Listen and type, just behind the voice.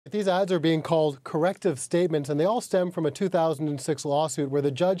These ads are being called corrective statements, and they all stem from a 2006 lawsuit where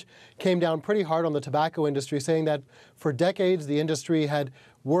the judge came down pretty hard on the tobacco industry, saying that for decades the industry had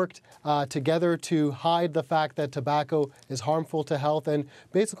worked together to hide the fact that tobacco is harmful to health, and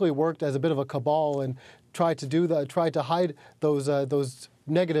basically worked as a bit of a cabal and tried to hide those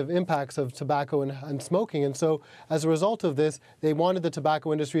negative impacts of tobacco and smoking. And so as a result of this, they wanted the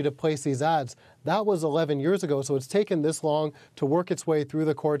tobacco industry to place these ads. That was 11 years ago, so it's taken this long to work its way through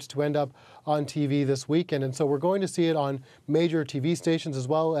the courts to end up on TV this weekend. And so we're going to see it on major TV stations as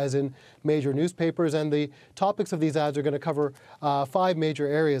well as in major newspapers. And the topics of these ads are going to cover 5 major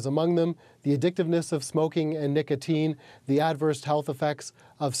areas. Among them, the addictiveness of smoking and nicotine, the adverse health effects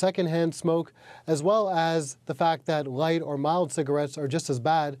of secondhand smoke, as well as the fact that light or mild cigarettes are just as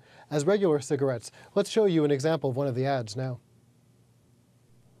bad as regular cigarettes. Let's show you an example of one of the ads now.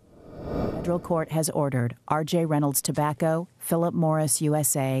 Federal court has ordered R.J. Reynolds Tobacco, Philip Morris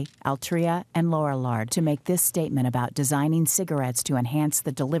USA, Altria, and Lorillard to make this statement about designing cigarettes to enhance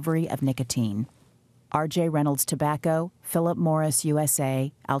the delivery of nicotine. R.J. Reynolds Tobacco, Philip Morris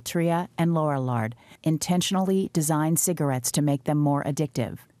USA, Altria, and Lorillard intentionally designed cigarettes to make them more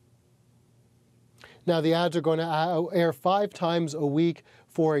addictive. Now, the ads are going to air 5 times a week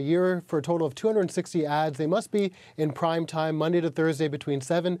for a year for a total of 260 ads. They must be in prime time, Monday to Thursday between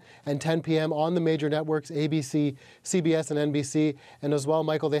 7 and 10 p.m. on the major networks, ABC, CBS, and NBC. And as well,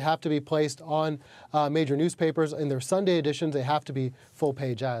 Michael, they have to be placed on major newspapers. In their Sunday editions, they have to be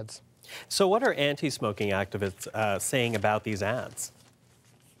full-page ads. So what are anti-smoking activists saying about these ads?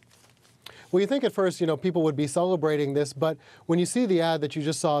 Well, you think at first, people would be celebrating this, but when you see the ad that you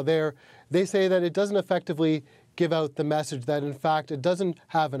just saw there, they say that it doesn't effectively give out the message that, in fact, it doesn't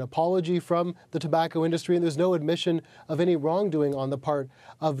have an apology from the tobacco industry, and there's no admission of any wrongdoing on the part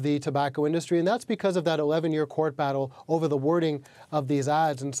of the tobacco industry. And that's because of that 11-year court battle over the wording of these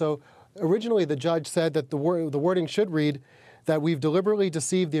ads. And so originally the judge said that the wording should read that we've deliberately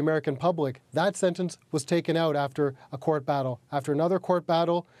deceived the American public. That sentence was taken out after a court battle. After another court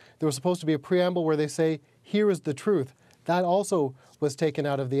battle, there was supposed to be a preamble where they say, here is the truth. That also was taken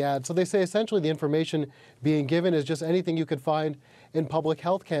out of the ad. So they say essentially the information being given is just anything you could find in public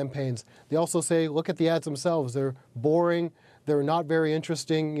health campaigns. They also say, look at the ads themselves. They're boring. They're not very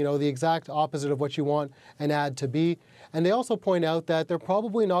interesting, the exact opposite of what you want an ad to be. And they also point out that they're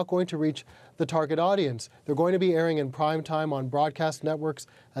probably not going to reach the target audience. They're going to be airing in prime time on broadcast networks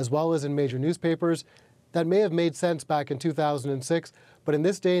as well as in major newspapers. That may have made sense back in 2006, but in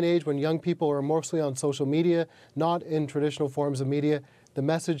this day and age when young people are mostly on social media, not in traditional forms of media, the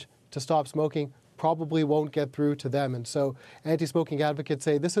message to stop smoking probably won't get through to them. And so anti-smoking advocates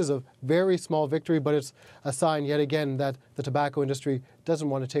say this is a very small victory, but it's a sign yet again that the tobacco industry doesn't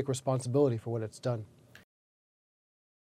want to take responsibility for what it's done.